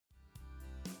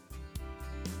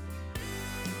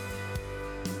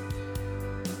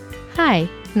Hi,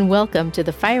 and welcome to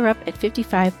the Fire Up at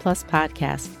 55 Plus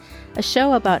podcast, a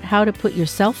show about how to put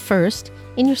yourself first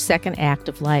in your second act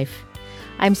of life.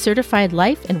 I'm certified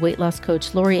life and weight loss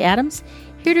coach Lori Adams,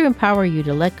 here to empower you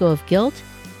to let go of guilt,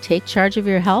 take charge of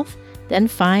your health, then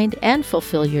find and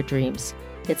fulfill your dreams.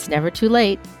 It's never too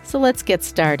late, so let's get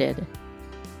started.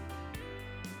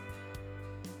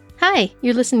 Hi,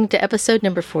 you're listening to episode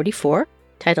number 44,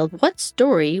 titled, What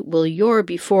Story Will Your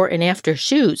Before and After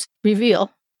Shoes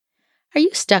Reveal? Are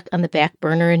you stuck on the back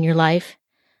burner in your life,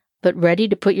 but ready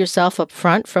to put yourself up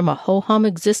front from a ho-hum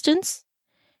existence?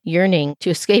 Yearning to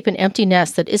escape an empty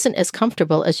nest that isn't as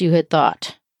comfortable as you had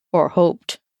thought or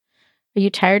hoped? Are you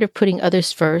tired of putting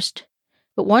others first,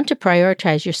 but want to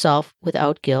prioritize yourself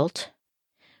without guilt?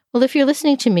 Well, if you're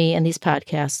listening to me and these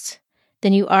podcasts,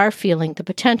 then you are feeling the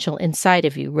potential inside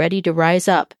of you ready to rise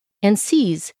up and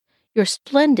seize your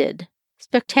splendid,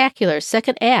 spectacular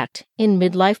second act in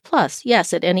midlife plus,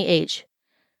 yes, at any age.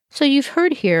 So you've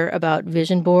heard here about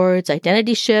vision boards,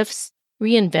 identity shifts,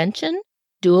 reinvention,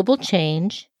 doable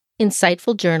change,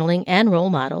 insightful journaling, and role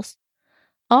models.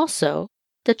 Also,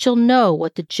 that you'll know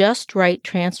what the just right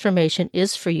transformation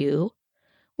is for you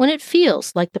when it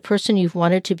feels like the person you've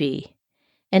wanted to be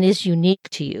and is unique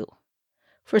to you.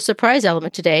 For a surprise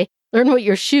element today, learn what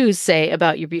your shoes say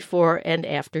about your before and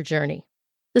after journey.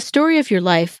 The story of your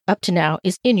life up to now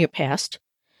is in your past,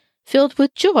 filled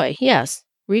with joy, yes,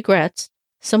 regrets,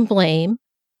 some blame,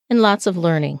 and lots of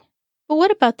learning. But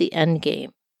what about the end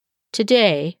game?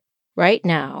 Today, right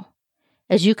now,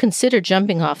 as you consider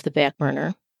jumping off the back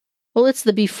burner, well, it's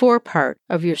the before part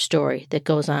of your story that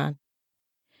goes on.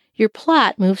 Your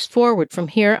plot moves forward from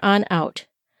here on out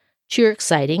to your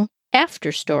exciting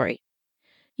after story.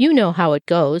 You know how it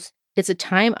goes. It's a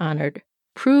time-honored,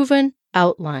 proven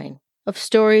outline of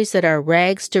stories that are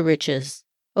rags to riches,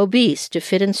 obese to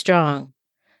fit and strong,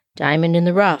 diamond in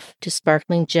the rough to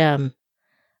sparkling gem,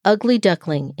 ugly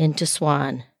duckling into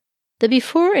swan. The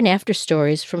before and after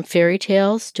stories, from fairy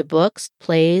tales to books,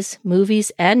 plays,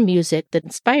 movies, and music that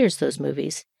inspires those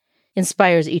movies,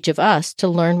 inspires each of us to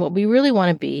learn what we really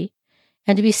want to be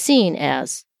and to be seen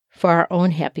as for our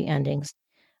own happy endings.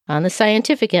 On the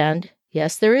scientific end,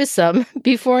 yes, there is some,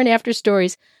 before and after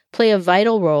stories play a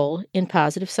vital role in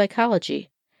positive psychology.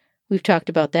 We've talked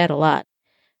about that a lot.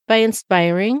 By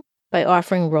inspiring, by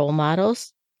offering role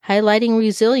models, highlighting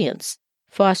resilience,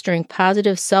 fostering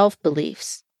positive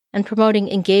self-beliefs, and promoting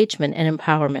engagement and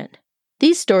empowerment.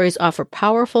 These stories offer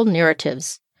powerful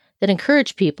narratives that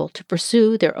encourage people to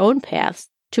pursue their own paths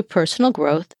to personal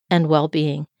growth and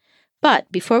well-being. But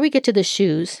before we get to the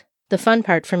shoes, the fun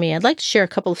part for me, I'd like to share a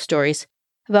couple of stories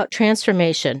about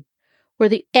transformation, where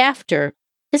the after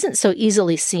isn't so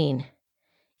easily seen.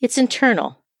 It's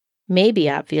internal, maybe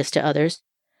obvious to others,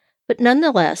 but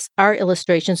nonetheless are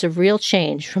illustrations of real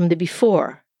change from the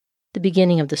before, the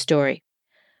beginning of the story.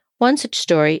 One such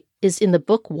story is in the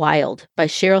book Wild by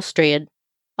Cheryl Strayed,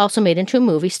 also made into a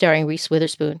movie starring Reese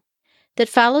Witherspoon, that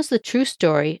follows the true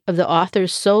story of the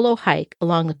author's solo hike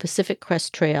along the Pacific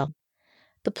Crest Trail.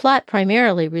 The plot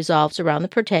primarily revolves around the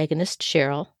protagonist,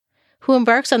 Cheryl, who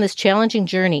embarks on this challenging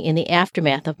journey in the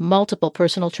aftermath of multiple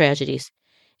personal tragedies,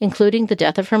 including the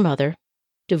death of her mother,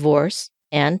 divorce,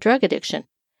 and drug addiction.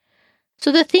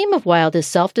 So the theme of Wild is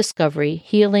self-discovery,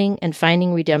 healing, and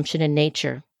finding redemption in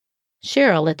nature.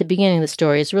 Cheryl, at the beginning of the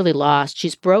story, is really lost.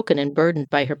 She's broken and burdened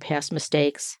by her past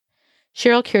mistakes.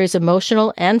 Cheryl carries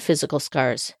emotional and physical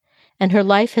scars, and her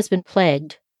life has been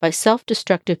plagued by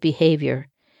self-destructive behavior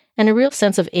and a real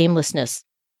sense of aimlessness.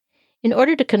 In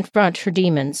order to confront her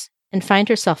demons and find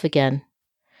herself again,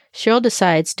 Cheryl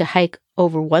decides to hike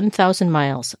over 1,000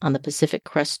 miles on the Pacific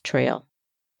Crest Trail.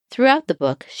 Throughout the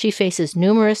book, she faces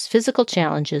numerous physical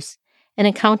challenges and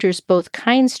encounters both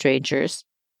kind strangers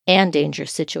and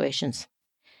dangerous situations.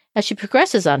 As she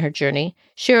progresses on her journey,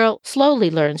 Cheryl slowly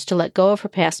learns to let go of her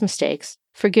past mistakes,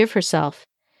 forgive herself,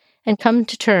 and come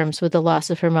to terms with the loss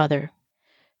of her mother.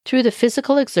 Through the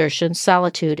physical exertion,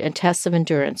 solitude, and tests of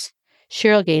endurance,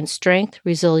 Cheryl gains strength,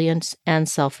 resilience, and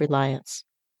self-reliance.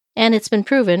 And it's been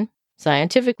proven,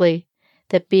 scientifically,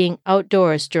 that being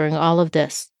outdoors during all of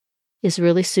this is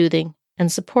really soothing and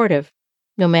supportive,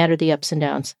 no matter the ups and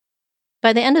downs.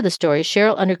 By the end of the story,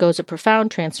 Cheryl undergoes a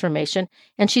profound transformation,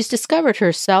 and she's discovered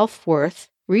her self-worth,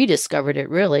 rediscovered it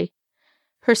really.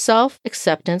 Her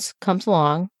self-acceptance comes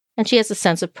along, and she has a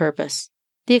sense of purpose.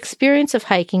 The experience of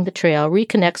hiking the trail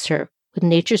reconnects her with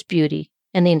nature's beauty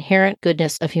and the inherent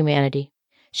goodness of humanity.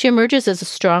 She emerges as a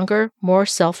stronger, more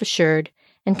self-assured,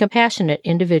 and compassionate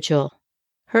individual.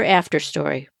 Her after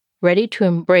story, ready to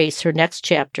embrace her next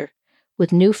chapter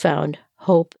with newfound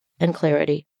hope and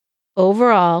clarity.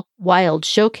 Overall, Wild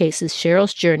showcases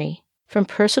Cheryl's journey from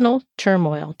personal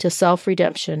turmoil to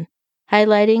self-redemption,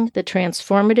 highlighting the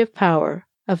transformative power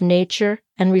of nature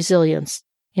and resilience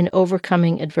in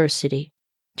overcoming adversity.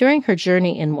 During her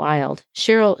journey in Wild,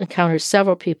 Cheryl encounters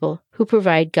several people who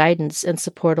provide guidance and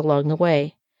support along the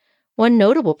way. One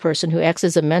notable person who acts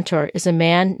as a mentor is a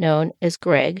man known as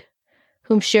Greg,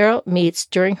 whom Cheryl meets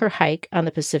during her hike on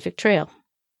the Pacific Trail.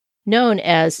 Known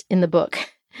as, in the book,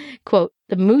 quote,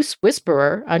 the Moose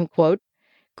Whisperer, unquote,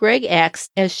 Greg acts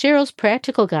as Cheryl's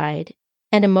practical guide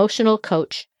and emotional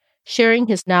coach, sharing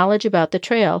his knowledge about the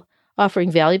trail,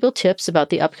 offering valuable tips about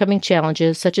the upcoming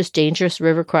challenges such as dangerous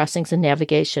river crossings and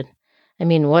navigation. I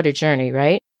mean, what a journey,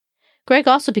 right? Greg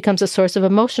also becomes a source of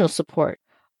emotional support,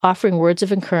 offering words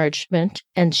of encouragement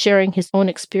and sharing his own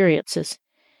experiences.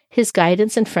 His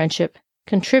guidance and friendship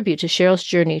contribute to Cheryl's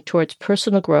journey towards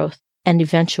personal growth and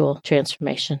eventual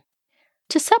transformation.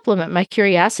 To supplement my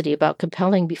curiosity about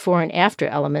compelling before and after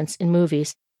elements in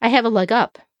movies, I have a leg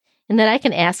up in that I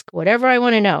can ask whatever I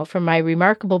want to know from my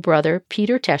remarkable brother,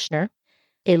 Peter Teschner,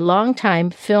 a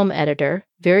longtime film editor,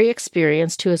 very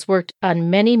experienced, who has worked on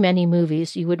many, many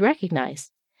movies you would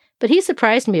recognize. But he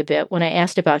surprised me a bit when I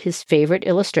asked about his favorite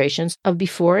illustrations of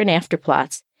before and after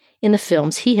plots in the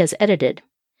films he has edited.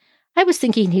 I was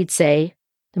thinking he'd say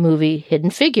the movie Hidden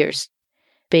Figures,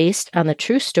 based on the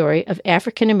true story of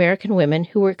African American women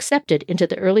who were accepted into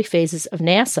the early phases of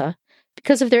NASA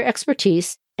because of their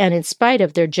expertise and in spite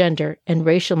of their gender and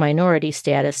racial minority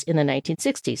status in the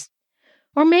 1960s.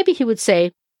 Or maybe he would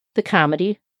say the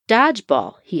comedy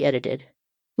Dodgeball he edited,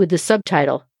 with the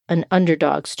subtitle An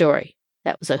Underdog Story.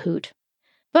 That was a hoot.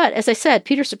 But as I said,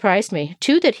 Peter surprised me.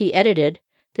 Two that he edited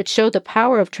that show the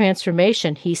power of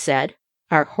transformation, he said,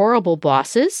 are Horrible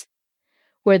Bosses,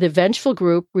 where the vengeful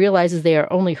group realizes they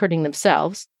are only hurting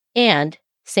themselves, and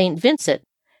St. Vincent,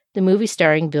 the movie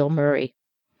starring Bill Murray.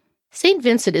 St.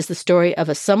 Vincent is the story of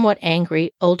a somewhat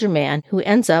angry older man who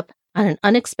ends up on an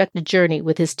unexpected journey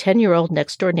with his 10-year-old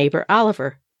next-door neighbor,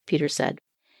 Oliver, Peter said.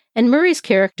 And Murray's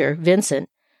character, Vincent,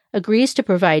 agrees to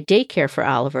provide daycare for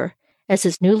Oliver, as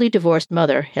his newly divorced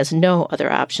mother has no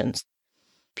other options.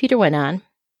 Peter went on,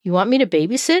 "You want me to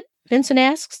babysit?" Vincent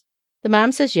asks. The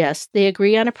mom says yes, they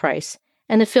agree on a price,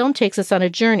 and the film takes us on a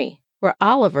journey where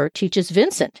Oliver teaches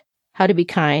Vincent how to be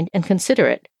kind and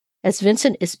considerate, as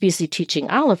Vincent is busy teaching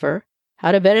Oliver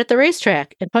how to bet at the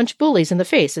racetrack and punch bullies in the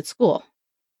face at school.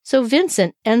 So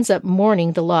Vincent ends up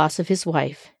mourning the loss of his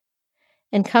wife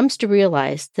and comes to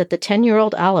realize that the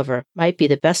 10-year-old Oliver might be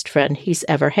the best friend he's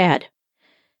ever had.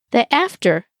 The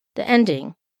after, the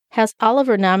ending, has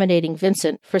Oliver nominating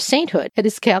Vincent for sainthood at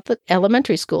his Catholic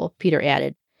elementary school, Peter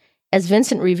added, as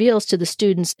Vincent reveals to the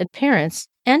students and parents,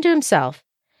 and to himself,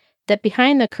 that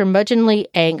behind the curmudgeonly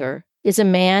anger is a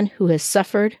man who has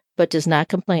suffered but does not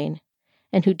complain,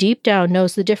 and who deep down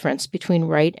knows the difference between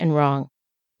right and wrong.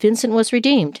 Vincent was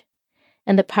redeemed,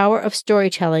 and the power of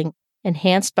storytelling,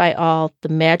 enhanced by all the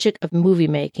magic of movie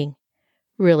making,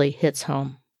 really hits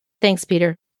home. Thanks,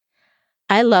 Peter.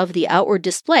 I love the outward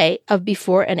display of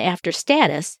before and after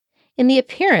status in the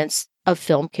appearance of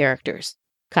film characters,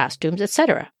 costumes,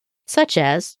 etc., such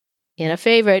as, in a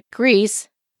favorite, Grease.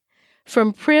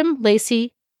 From prim,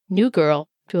 lacy, new girl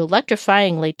to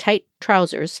electrifyingly tight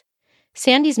trousers,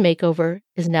 Sandy's makeover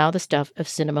is now the stuff of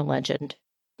cinema legend.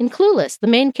 In Clueless, the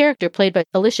main character, played by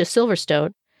Alicia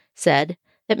Silverstone, said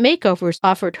that makeovers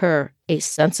offered her a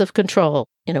sense of control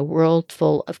in a world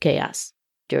full of chaos.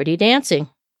 Dirty Dancing.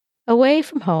 Away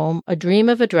from home, a dream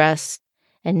of a dress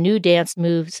and new dance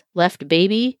moves left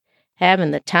Baby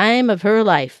having the time of her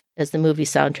life, as the movie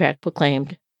soundtrack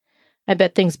proclaimed. I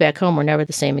bet things back home were never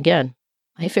the same again.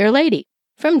 My Fair Lady.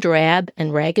 From drab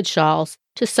and ragged shawls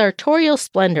to sartorial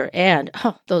splendor and,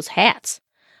 those hats.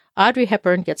 Audrey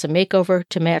Hepburn gets a makeover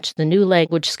to match the new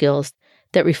language skills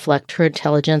that reflect her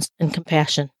intelligence and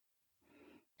compassion.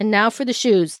 And now for the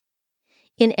shoes.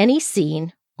 In any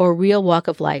scene or real walk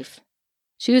of life,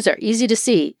 shoes are easy to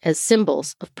see as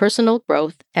symbols of personal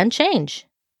growth and change.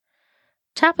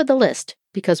 Top of the list,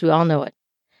 because we all know it,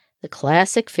 the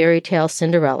classic fairy tale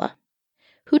Cinderella,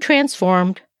 who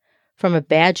transformed from a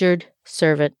badgered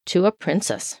servant to a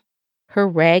princess. Her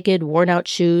ragged, worn-out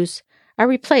shoes are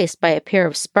replaced by a pair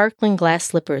of sparkling glass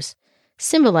slippers,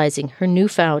 symbolizing her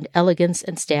newfound elegance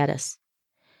and status.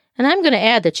 And I'm going to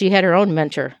add that she had her own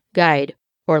mentor, guide,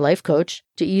 or life coach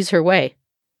to ease her way.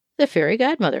 The fairy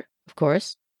godmother, of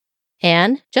course.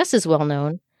 And, just as well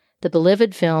known, the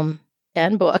beloved film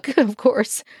and book, of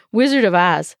course, Wizard of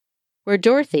Oz, where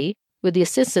Dorothy, with the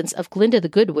assistance of Glinda the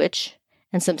Good Witch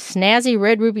and some snazzy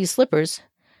red ruby slippers,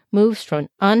 moves from an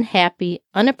unhappy,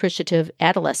 unappreciative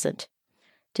adolescent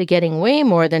to getting way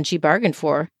more than she bargained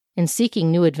for in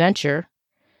seeking new adventure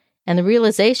and the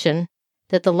realization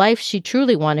that the life she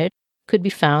truly wanted could be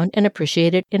found and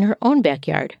appreciated in her own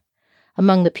backyard,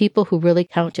 among the people who really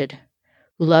counted,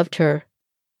 who loved her,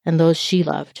 and those she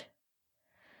loved.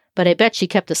 But I bet she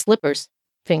kept the slippers,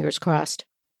 fingers crossed.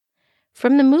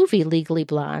 From the movie Legally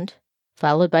Blonde,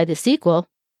 followed by the sequel,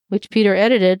 which Peter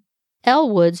edited,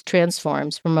 Elle Woods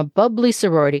transforms from a bubbly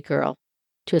sorority girl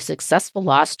to a successful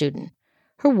law student.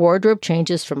 Her wardrobe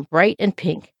changes from bright and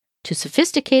pink to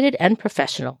sophisticated and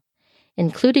professional,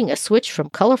 including a switch from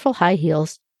colorful high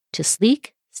heels to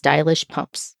sleek, stylish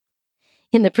pumps.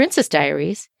 In The Princess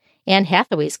Diaries, Anne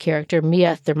Hathaway's character,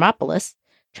 Mia Thermopolis,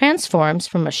 transforms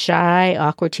from a shy,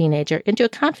 awkward teenager into a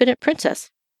confident princess.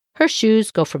 Her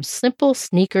shoes go from simple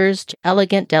sneakers to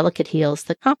elegant, delicate heels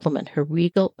that complement her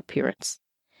regal appearance.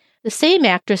 The same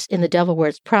actress in The Devil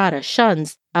Wears Prada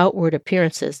shuns outward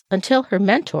appearances until her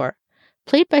mentor,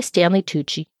 played by Stanley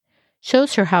Tucci,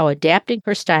 shows her how adapting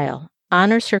her style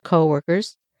honors her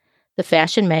coworkers, the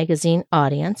fashion magazine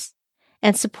audience,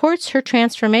 and supports her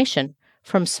transformation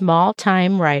from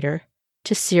small-time writer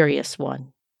to serious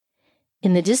one.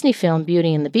 In the Disney film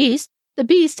Beauty and the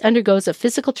Beast undergoes a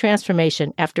physical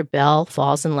transformation after Belle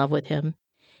falls in love with him.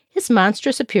 His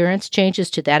monstrous appearance changes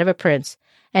to that of a prince,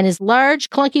 and his large,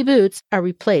 clunky boots are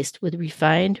replaced with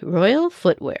refined royal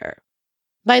footwear.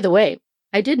 By the way,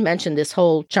 I did mention this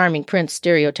whole charming prince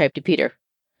stereotype to Peter,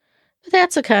 but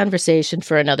that's a conversation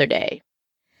for another day.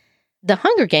 The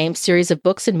Hunger Games series of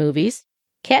books and movies,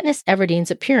 Katniss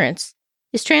Everdeen's appearance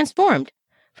is transformed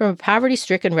from a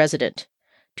poverty-stricken resident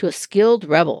to a skilled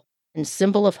rebel and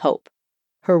symbol of hope.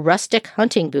 Her rustic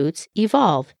hunting boots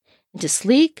evolve into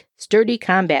sleek, sturdy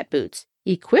combat boots,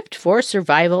 equipped for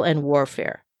survival and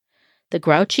warfare. The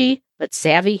grouchy but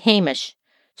savvy Hamish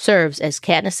serves as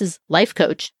Katniss's life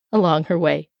coach along her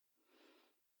way.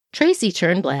 Tracy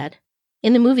Turnblad,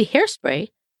 in the movie Hairspray,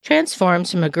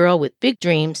 transforms from a girl with big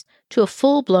dreams to a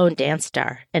full-blown dance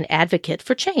star and advocate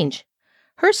for change.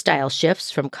 Her style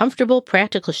shifts from comfortable,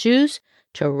 practical shoes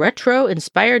to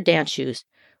retro-inspired dance shoes,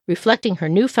 reflecting her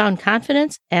newfound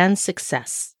confidence and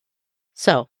success.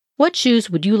 So, what shoes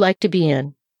would you like to be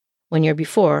in when your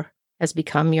before has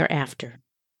become your after?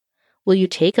 Will you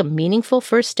take a meaningful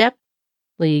first step?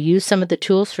 Will you use some of the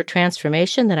tools for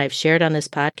transformation that I've shared on this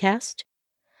podcast?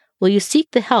 Will you seek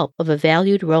the help of a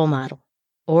valued role model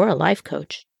or a life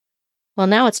coach? Well,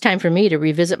 now it's time for me to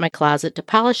revisit my closet to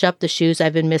polish up the shoes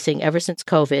I've been missing ever since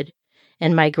COVID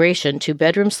and migration to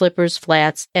bedroom slippers,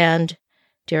 flats, and,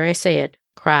 dare I say it,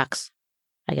 Crocs.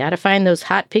 I gotta find those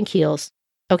hot pink heels.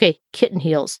 Okay, kitten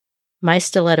heels. My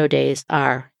stiletto days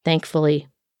are, thankfully,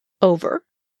 over.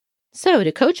 So,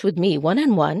 to coach with me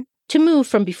one-on-one, to move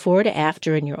from before to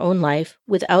after in your own life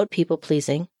without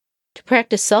people-pleasing, to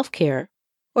practice self-care,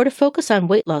 or to focus on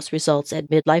weight loss results at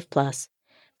Midlife Plus,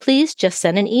 please just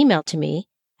send an email to me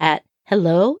at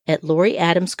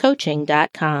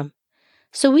hello@loriadamscoaching.com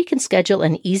so we can schedule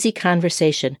an easy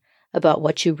conversation about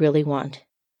what you really want.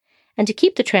 And to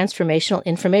keep the transformational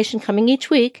information coming each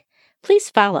week, please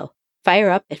follow Fire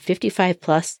Up at 55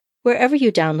 Plus wherever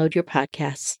you download your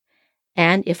podcasts.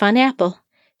 And if on Apple,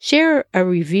 share a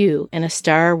review and a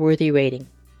star-worthy rating.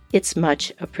 It's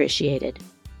much appreciated.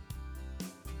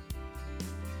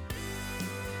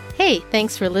 Hey,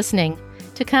 thanks for listening.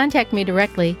 To contact me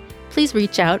directly, please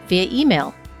reach out via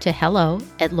email to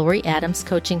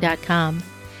hello@loriadamscoaching.com.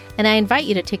 And I invite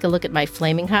you to take a look at my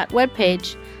flaming hot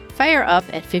webpage,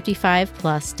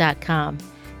 fireup@55plus.com.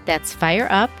 That's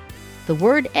fireup, the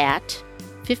word at,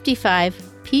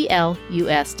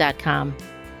 55plus.com.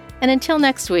 And until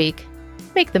next week,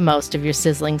 make the most of your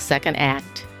sizzling second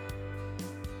act.